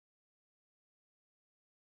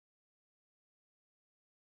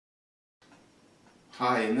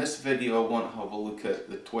Hi, in this video I want to have a look at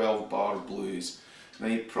the 12 bar blues. Now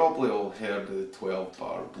you've probably all heard of the 12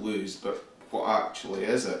 bar blues, but what actually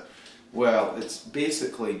is it? Well, it's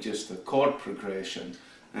basically just a chord progression.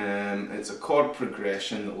 It's a chord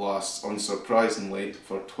progression that lasts, unsurprisingly,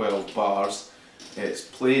 for 12 bars. It's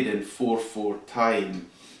played in 4/4 time,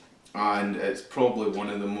 and it's probably one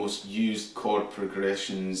of the most used chord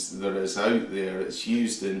progressions there is out there. It's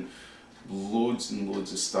used in loads and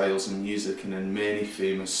loads of styles of music and in many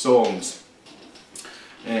famous songs.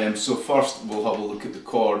 So first we'll have a look at the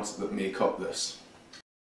chords that make up this.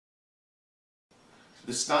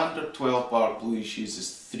 The standard 12 bar blues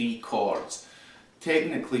uses 3 chords.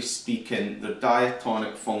 Technically speaking, their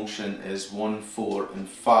diatonic function is 1, 4 and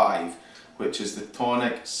 5, which is the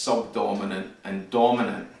tonic, subdominant and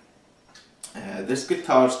dominant. This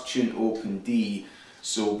guitar's tuned open D,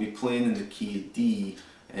 so we'll be playing in the key of D.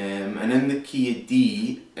 And in the key of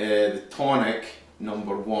D, the tonic,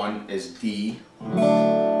 number 1, is D.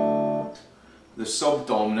 The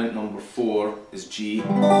subdominant, number 4, is G.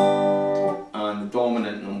 And the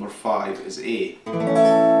dominant, number 5, is A.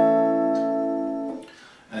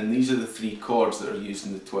 And these are the 3 chords that are used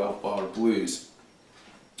in the 12 bar blues.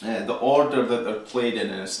 The order that they're played in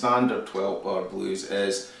a standard 12 bar blues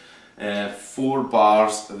is 4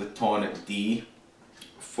 bars of the tonic D,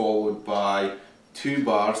 followed by 2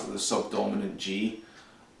 bars of the subdominant G,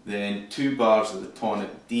 then 2 bars of the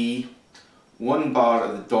tonic D, 1 bar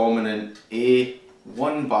of the dominant A,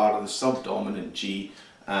 1 bar of the subdominant G,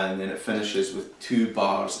 and then it finishes with 2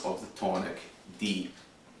 bars of the tonic D.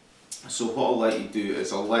 So what I'll let you do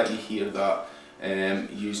is I'll let you hear that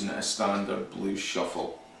using a standard blues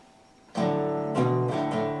shuffle.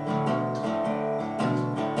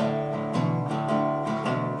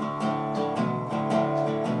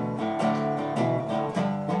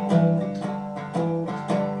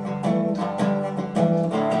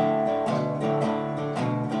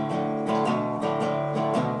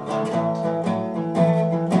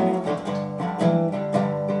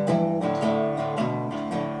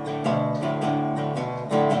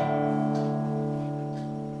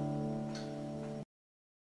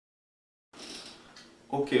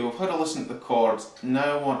 Okay, we've had a listen to the chords.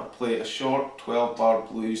 Now I want to play a short 12 bar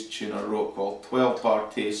blues tune I wrote called 12 Bar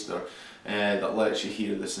Taster that lets you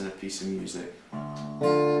hear this in a piece of music.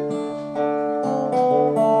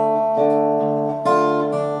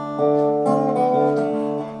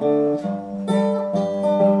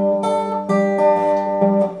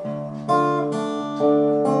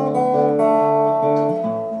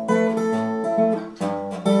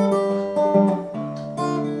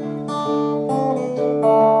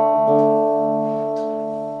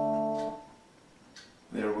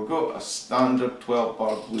 A standard 12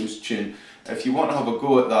 bar blues tune. If you want to have a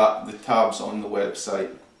go at that, the tab's on the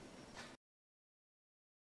website.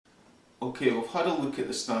 Okay, we've had a look at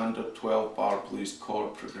the standard 12 bar blues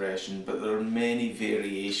chord progression, but there are many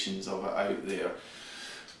variations of it out there.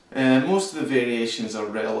 Most of the variations are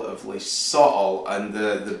relatively subtle and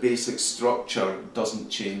the basic structure doesn't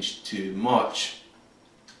change too much.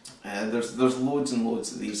 There's loads and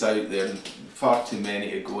loads of these out there, and far too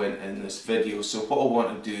many to go in this video, so what I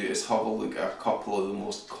want to do is have a look at a couple of the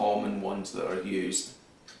most common ones that are used.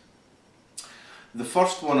 The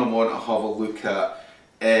first one I want to have a look at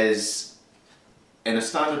is, in a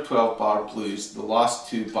standard 12 bar blues, the last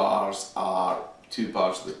 2 bars are 2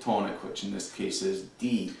 bars of the tonic, which in this case is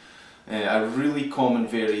D. A really common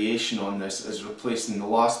variation on this is replacing the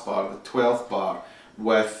last bar, the 12th bar,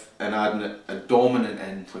 with and adding a dominant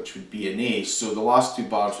in, which would be an A. So the last 2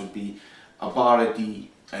 bars would be a bar of D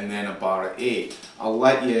and then a bar of A. I'll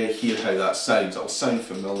let you hear how that sounds. It'll sound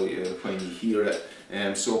familiar when you hear it.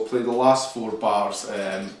 So I'll play the last 4 bars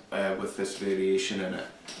with this variation in it.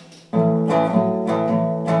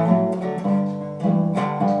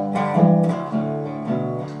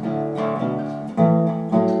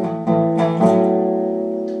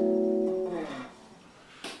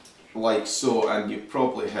 Like so, and you've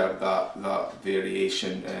probably heard that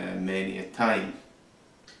variation many a time.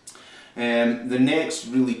 The next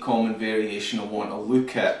really common variation I want to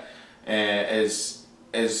look at is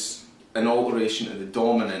an alteration of the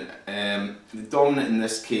dominant. The dominant in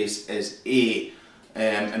this case is A,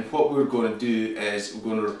 and what we're going to do is we're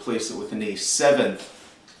going to replace it with an A7.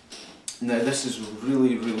 Now this is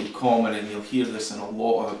really common, and you'll hear this in a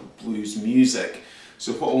lot of blues music.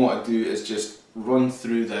 So what I want to do is just run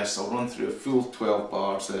through this. I'll run through a full 12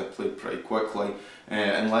 bars played pretty quickly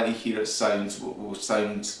and let you hear it sounds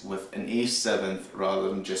with an A7th rather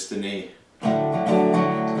than just an A.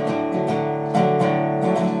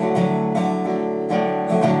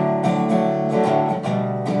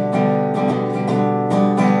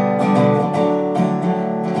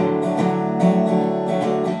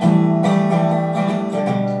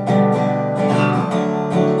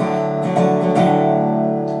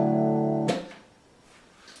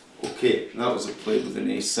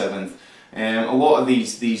 27th. A lot of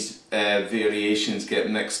these variations get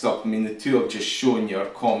mixed up. I mean, the two I've just shown you are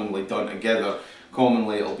commonly done together.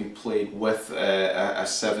 Commonly it'll be played with a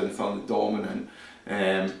 7th on the dominant,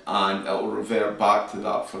 and it'll revert back to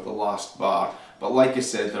that for the last bar. But like I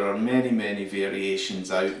said, there are many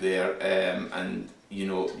variations out there, and you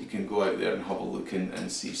know, you can go out there and have a look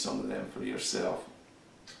and see some of them for yourself.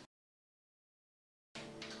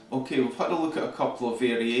 Okay, we've had a look at a couple of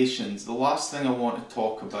variations. The last thing I want to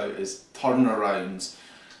talk about is turnarounds.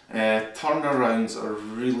 Turnarounds are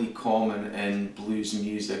really common in blues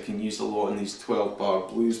music and used a lot in these 12-bar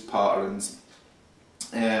blues patterns.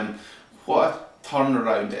 What a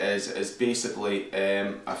turnaround is basically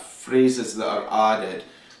phrases that are added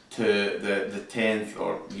to the 10th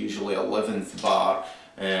or usually 11th bar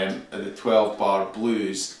of the 12-bar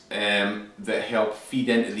blues that help feed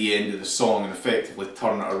into the end of the song and effectively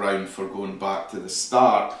turn it around for going back to the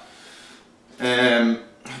start.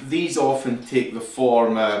 These often take the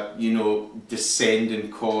form of, you know,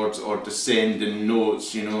 descending chords or descending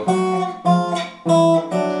notes, you know,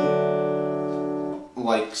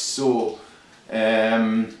 like so.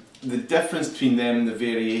 The difference between them and the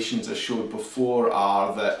variations I showed before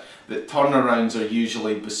are that turnarounds are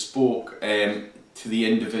usually bespoke to the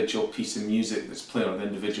individual piece of music that's playing, or the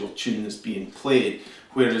individual tune that's being played,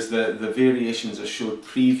 whereas the variations I showed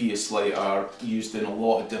previously are used in a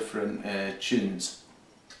lot of different tunes.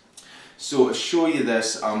 So to show you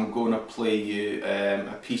this, I'm going to play you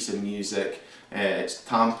a piece of music. It's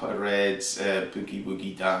Tampa Red's Boogie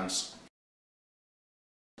Woogie Dance.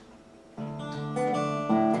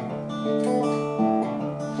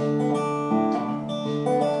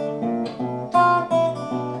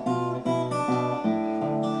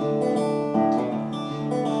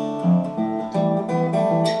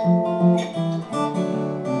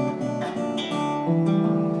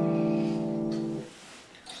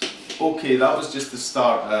 Okay, that was just the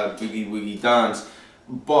start of Boogie Woogie Dance,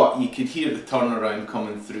 but you could hear the turnaround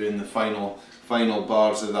coming through in the final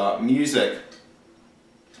bars of that music.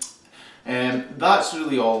 That's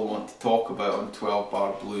really all I want to talk about on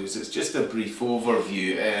 12-bar blues. It's just a brief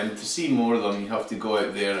overview. To see more of them, you have to go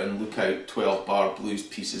out there and look out 12-bar blues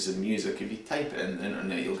pieces of music. If you type it in the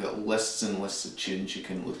internet, you'll get lists and lists of tunes you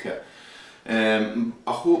can look at. I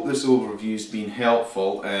hope this overview has been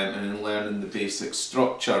helpful in learning the basic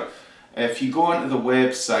structure. If you go onto the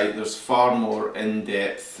website, there's far more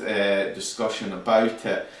in-depth discussion about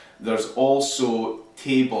it. There's also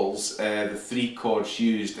tables, the 3 chords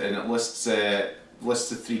used, and it lists the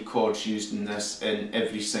 3 chords used in this in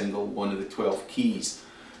every single one of the 12 keys.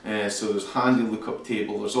 So there's a handy look-up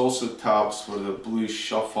table. There's also tabs for the blues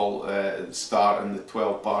shuffle at the start and the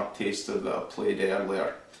 12-bar taster that I played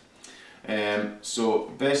earlier. So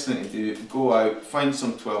best thing to do, go out, find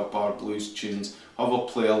some 12-bar blues tunes, have a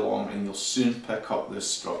play along, and you'll soon pick up this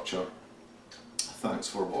structure. Thanks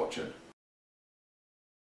for watching.